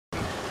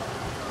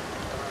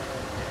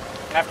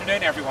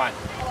Afternoon, everyone.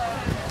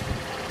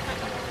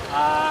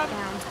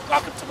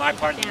 Welcome to my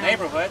part of the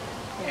neighborhood,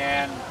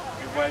 and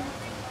everyone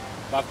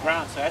above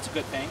ground, so that's a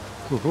good thing.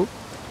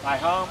 My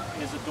home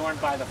is adorned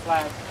by the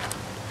flag,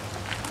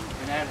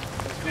 and that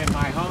has been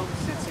my home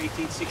since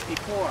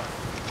 1864.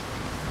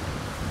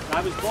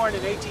 I was born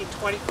in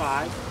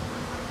 1825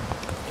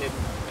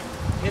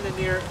 in and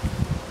near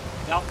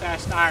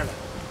Belfast, Ireland.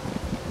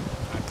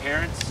 My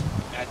parents,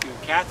 Matthew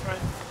and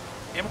Catherine,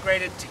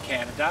 immigrated to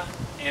Canada,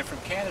 and from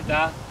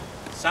Canada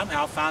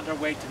somehow found their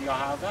way to the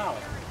Ohio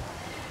Valley.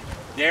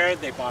 There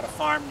they bought a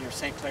farm near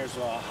St.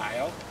 Clairsville,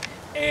 Ohio,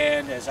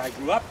 and as I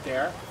grew up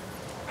there,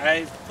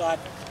 I thought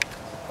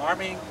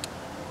farming,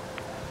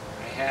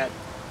 I had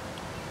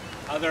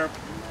other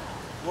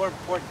more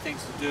important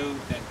things to do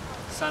than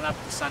sun up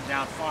to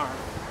sundown farm,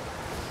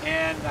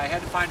 and I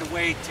had to find a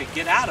way to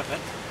get out of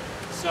it.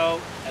 So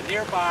a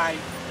nearby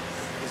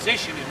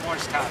physician in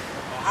Morristown,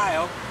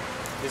 Ohio,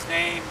 his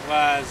name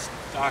was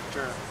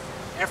Dr.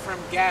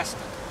 Ephraim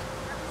Gaston.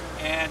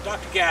 And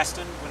Dr.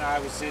 Gaston, when I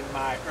was in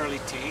my early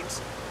teens,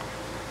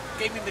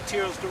 gave me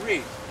materials to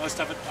read,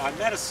 most of it on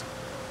medicine.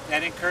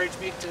 That encouraged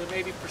me to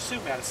maybe pursue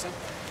medicine.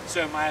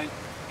 So my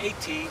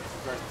 18th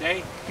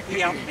birthday, he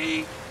helped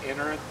me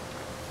enter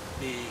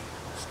the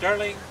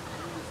Starling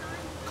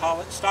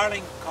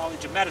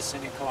College of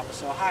Medicine in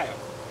Columbus, Ohio.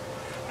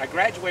 I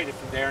graduated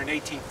from there in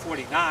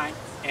 1849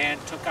 and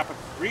took up a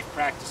brief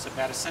practice of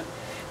medicine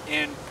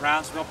in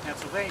Brownsville,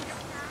 Pennsylvania.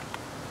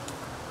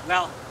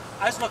 Well,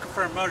 I was looking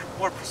for a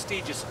more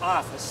prestigious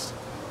office,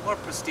 more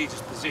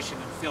prestigious position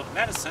in the field of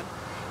medicine.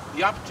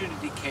 The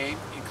opportunity came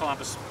in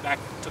Columbus,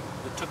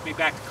 took me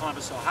back to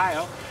Columbus,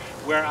 Ohio,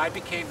 where I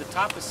became the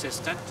top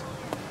assistant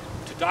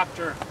to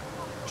Dr.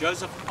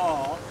 Joseph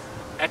Thoburn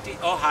at the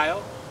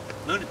Ohio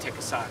Lunatic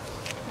Asylum.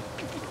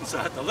 So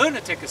at the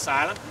Lunatic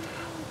Asylum,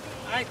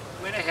 I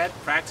went ahead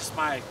and practiced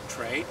my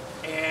trade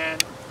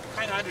and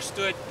kind of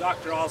understood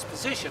Dr. All's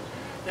position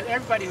that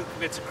everybody who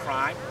commits a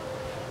crime,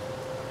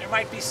 there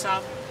might be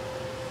some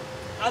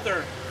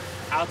other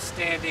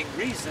outstanding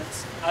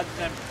reasons other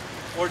than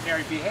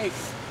ordinary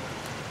behavior.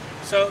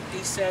 So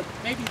he said,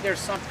 maybe there's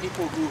some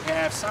people who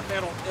have some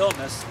mental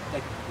illness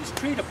that is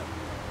treatable.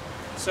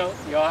 So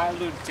the Ohio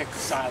Lunatic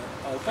Asylum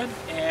opened,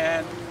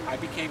 and I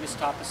became his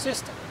top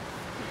assistant.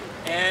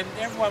 And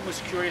everyone was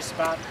curious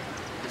about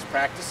his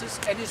practices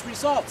and his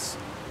results.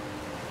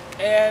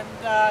 And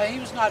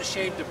he was not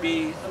ashamed to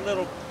be a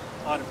little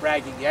on a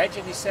bragging edge,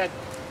 and he said,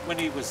 when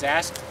he was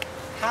asked,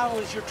 how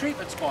is your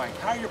treatments going?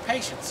 How are your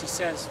patients? He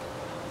says,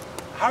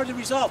 how are the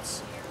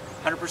results?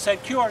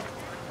 100% cured,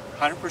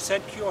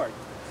 100% cured.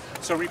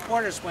 So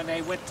reporters, when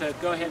they went to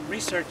go ahead and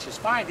research his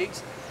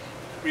findings,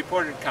 the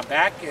reporter would come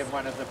back, and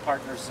one of the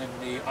partners in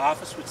the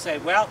office would say,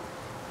 well,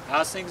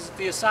 how's things at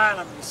the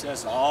asylum? He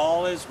says,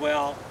 all is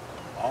well,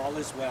 all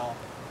is well.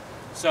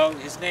 So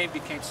his name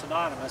became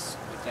synonymous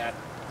with that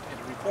in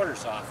the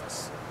reporter's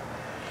office.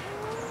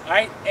 All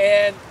right,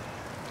 and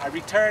I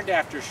returned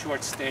after a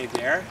short stay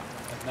there.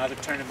 Another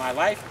turn in my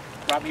life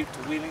brought me to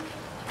Wheeling,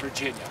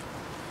 Virginia.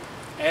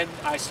 And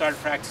I started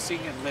practicing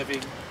and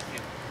living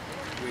in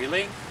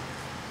Wheeling,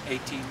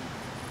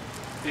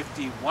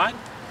 1851.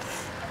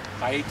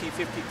 By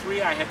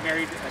 1853, I had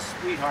married a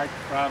sweetheart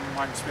from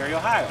Martinsbury,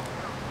 Ohio.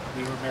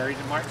 We were married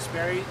in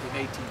Martinsbury in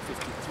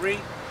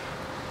 1853,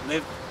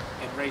 lived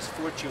and raised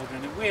 4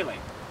 children in Wheeling.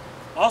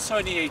 Also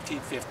in the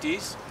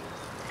 1850s,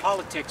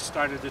 politics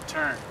started to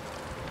turn.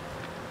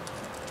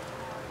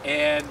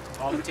 And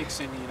politics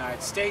in the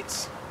United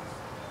States,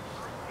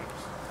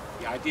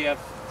 the idea of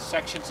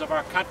sections of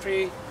our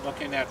country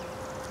looking at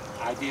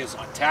ideas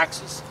on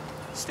taxes,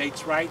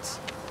 states' rights,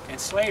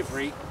 and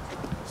slavery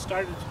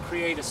started to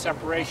create a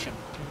separation.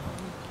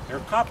 There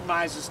were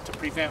compromises to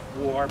prevent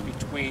war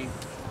between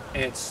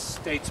its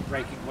states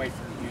breaking away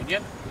from the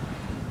Union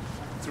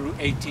through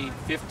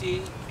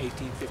 1850,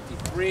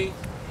 1853,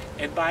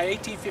 and by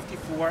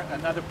 1854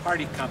 another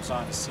party comes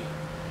on the scene.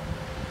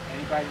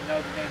 Anybody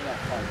know the name of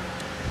that party?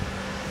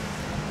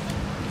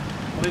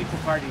 Political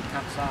party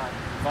comes on,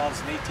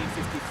 involves in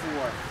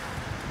 1854,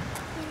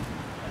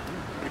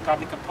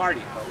 Republican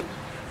Party. All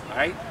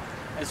right?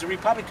 As the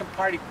Republican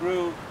Party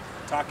grew,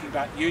 talking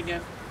about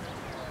union,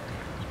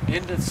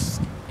 in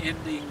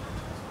the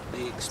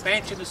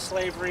expansion of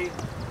slavery,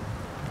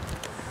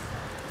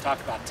 talk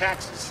about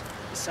taxes,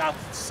 the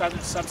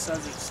southern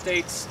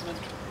states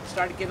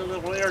started to get a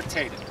little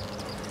irritated.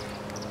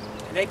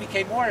 And they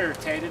became more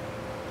irritated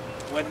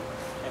when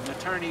an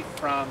attorney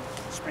from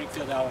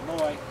Springfield,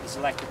 Illinois, is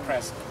elected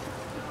president.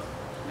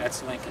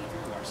 That's Lincoln, of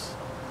course.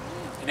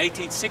 In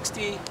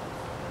 1860,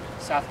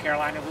 South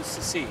Carolina will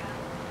secede.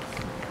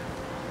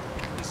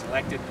 He's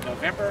elected in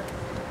November.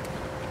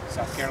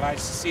 South Carolina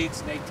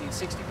secedes in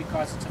 1860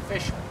 because it's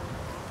official.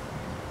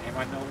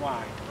 Anyone know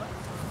why?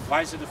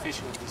 Why is it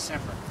official in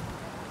December?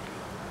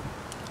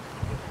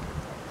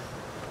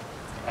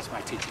 That's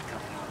my teaching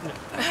coming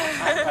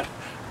out.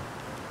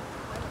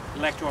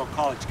 Electoral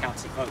College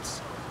counts the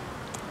votes.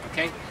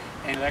 Okay?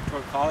 And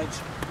Electoral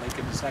College,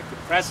 Lincoln is elected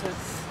president.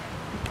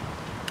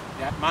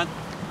 That month,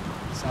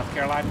 South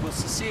Carolina will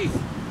secede.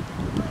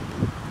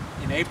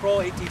 In April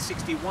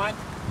 1861,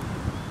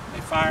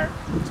 they fired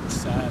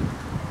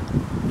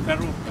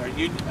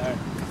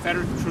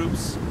Confederate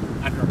troops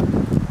under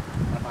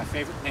one of my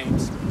favorite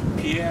names,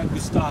 Pierre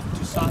Gustave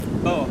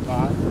Toussaint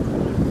Beauregard,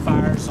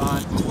 fires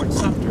on Fort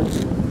Sumter.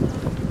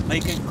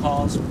 Lincoln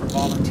calls for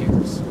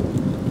volunteers.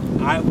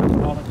 I will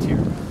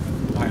volunteer.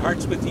 My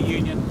heart's with the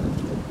Union.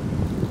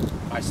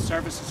 My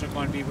services are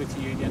going to be with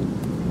the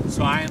Union.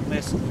 So I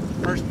enlist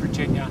 1st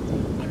Virginia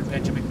under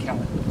Benjamin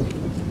Kelly.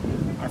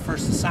 Our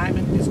first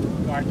assignment is to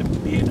guard the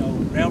Toledo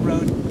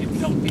Railroad in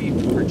Philippine,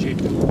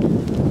 Virginia.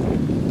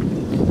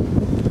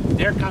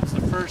 There comes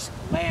the first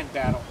land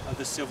battle of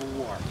the Civil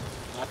War.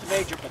 Not the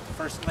major, but the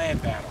first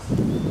land battle.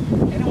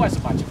 And it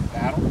wasn't much of a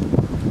battle.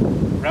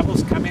 The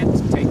rebels come in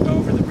to take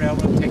over the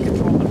railroad, take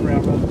control of the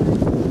railroad.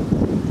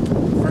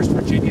 1st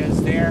Virginia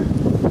is there,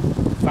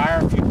 fire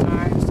a few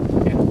times,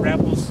 and the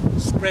rebels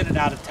sprinted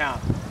out of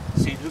town,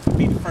 seeing who could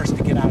be the first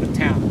to get out of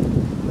town.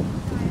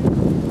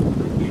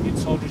 Union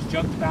soldiers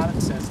joked about it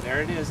and says,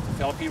 there it is, the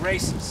Philippine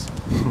races.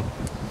 The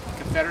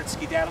Confederates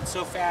skedaddled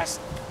so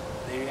fast,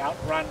 they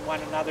outrun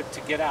one another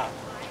to get out.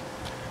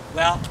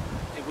 Well,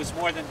 it was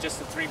more than just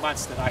the 3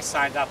 months that I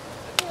signed up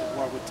that the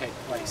war would take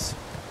place.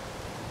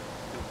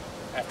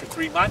 After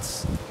 3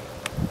 months,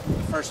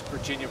 the 1st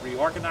Virginia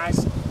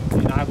reorganized,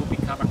 and I will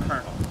become a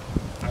colonel.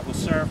 I will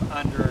serve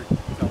under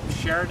Philip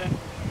Sheridan,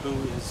 who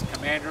is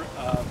commander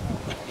of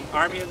the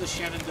Army of the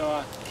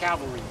Shenandoah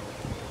Cavalry Unit.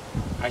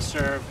 I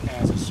serve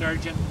as a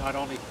surgeon, not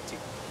only to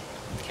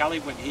Kelly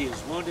when he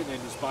is wounded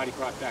and his body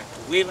brought back to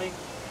Wheeling.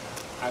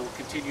 I will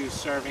continue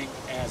serving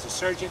as a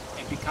surgeon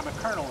and become a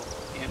colonel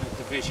in a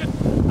division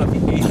of the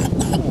 8th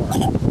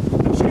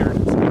Corps of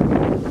Sheridan's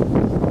Cavalry.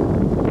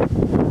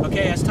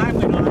 Okay, as time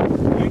went on,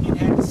 the Union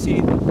had to see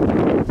that not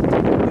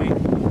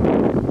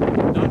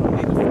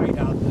only to fight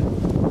out the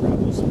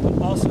rebels,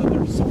 but also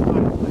their supply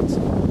lines.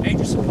 A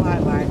major supply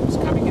line was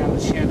coming out of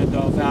the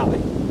Shenandoah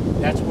Valley.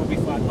 That's where we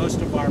fought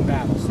most of our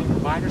battles. They were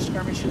minor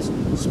skirmishes,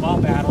 small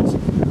battles,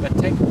 but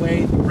take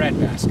away the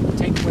breadbasket,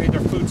 take away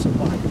their food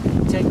supply,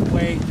 take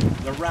away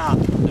the route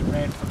that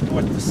ran from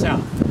north to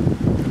south.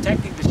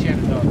 Protecting the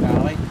Shenandoah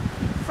Valley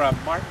from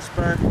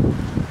Martinsburg,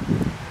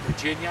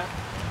 Virginia,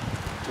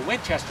 to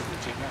Winchester,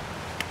 Virginia,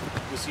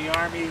 was the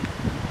Army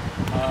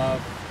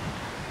of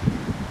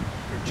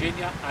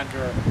Virginia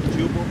under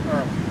Jubal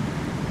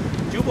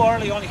Early. Jubal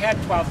Early only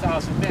had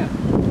 12,000 men,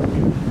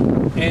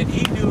 and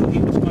he knew he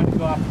was going to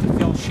go up to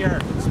Phil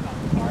Sheridan's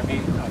Army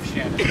of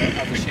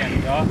the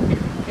Shenandoah,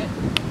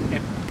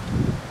 and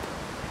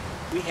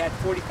we had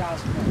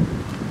 40,000 men.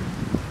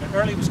 But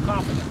Early was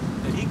confident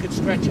that he could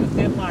stretch a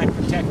thin line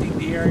protecting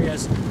the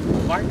areas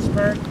of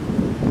Martinsburg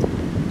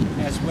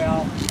as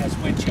well as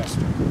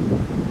Winchester.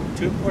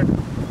 2 important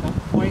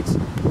points,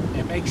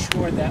 and make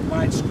sure that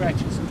line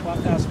stretches.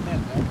 12,000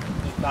 men,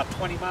 that's about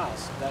 20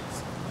 miles.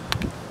 That's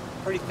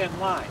a pretty thin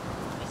line.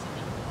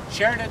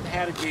 Sheridan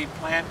had a game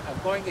plan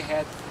of going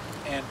ahead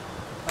and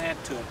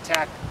planned to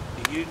attack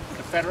the Union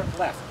Confederate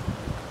left,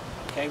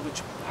 okay,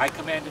 which I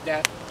commanded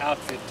that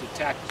outfit to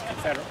attack the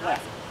Confederate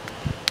left.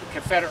 The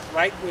Confederate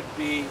right would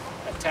be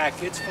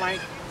attack its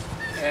flank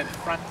and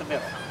front the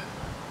middle,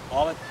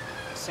 all at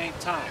the same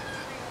time.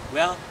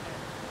 Well,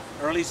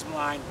 Early's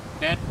line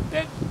bent,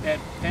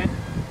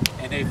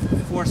 and they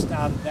forced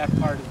out of that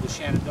part of the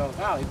Shenandoah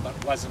Valley,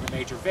 but wasn't a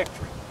major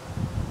victory.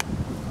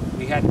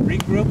 We had to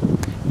regroup,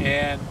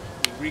 and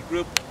we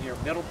regrouped near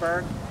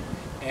Middleburg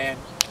and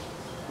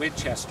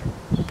Winchester.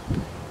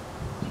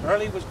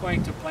 Early was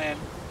going to plan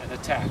an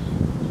attack.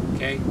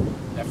 Okay,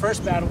 that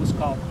first battle was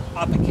called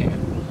Oppican,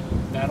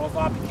 Battle of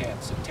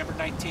Oppican, September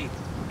 19th,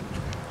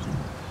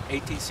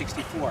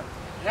 1864.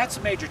 And that's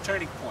a major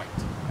turning point.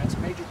 That's a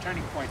major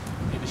turning point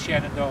in the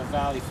Shenandoah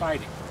Valley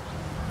fighting.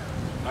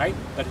 Right?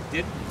 But it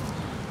didn't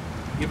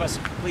give us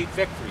a complete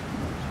victory.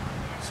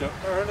 So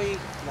Early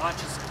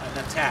launches an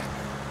attack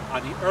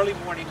on the early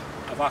morning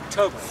of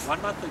October,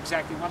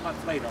 exactly one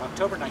month later,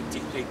 October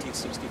 19th,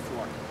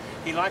 1864.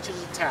 He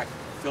launches an attack.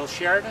 Phil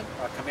Sheridan,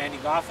 our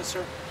commanding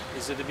officer,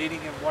 is at a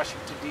meeting in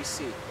Washington,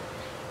 D.C.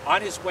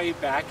 On his way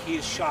back, he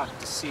is shocked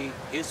to see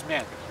his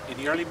men in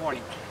the early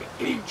morning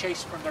being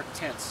chased from their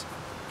tents,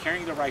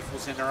 carrying their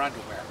rifles in their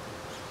underwear.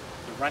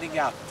 They're running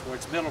out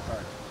towards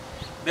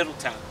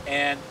Middletown,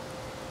 and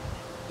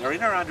they're in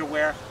their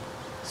underwear,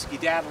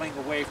 skedaddling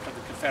away from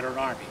the Confederate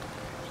Army,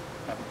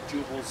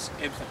 Jubal's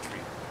infantry.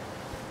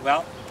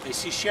 Well, they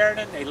see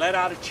Sheridan, they let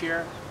out a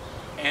cheer,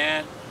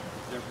 and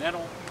their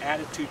mental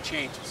attitude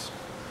changes.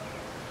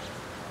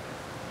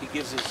 He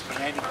gives his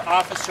commanding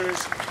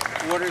officers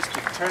orders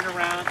to turn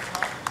around,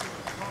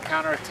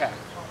 counterattack.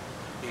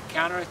 The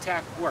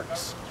counterattack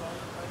works.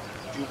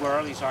 Jubal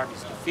Early's army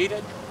is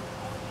defeated.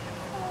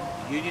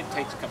 The Union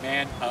takes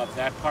command of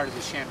that part of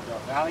the Shenandoah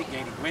Valley,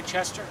 gaining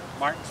Winchester,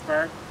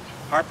 Martinsburg,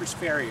 Harper's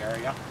Ferry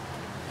area,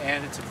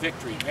 and it's a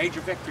victory,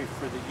 major victory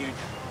for the Union.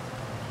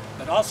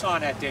 But also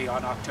on that day,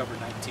 on October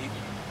 19th,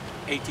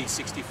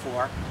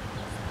 1864,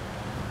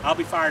 I'll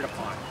be fired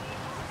upon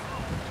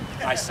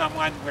by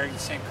someone wearing the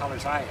same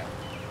colors I am.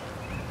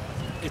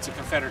 it's a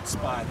Confederate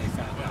spy, they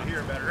found out.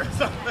 Hear better.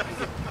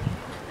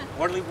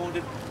 Mortally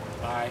wounded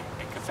by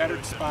a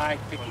Confederate spy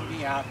picking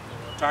me out,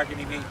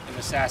 targeting me, and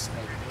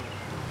assassinating me.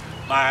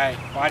 My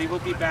body will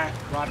be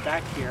brought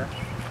back here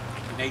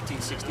in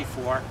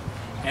 1864,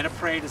 and a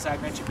parade, as I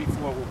mentioned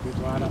before, will be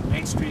brought up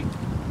Main Street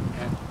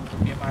and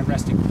will be at my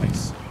resting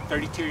place.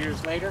 32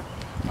 years later,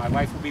 my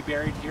wife will be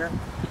buried here.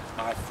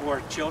 My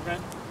 4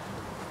 children,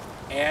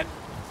 Anne,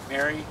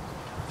 Mary,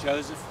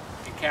 Joseph,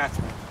 and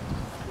Catherine,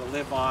 will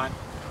live on,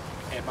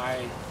 and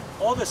my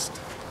oldest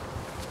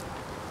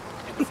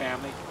in the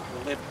family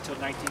will live until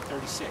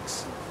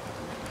 1936.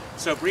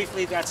 So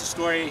briefly, that's the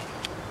story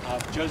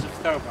of Joseph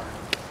Thoburn.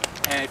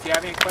 And if you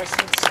have any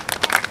questions,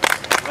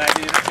 I'm glad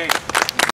to entertain.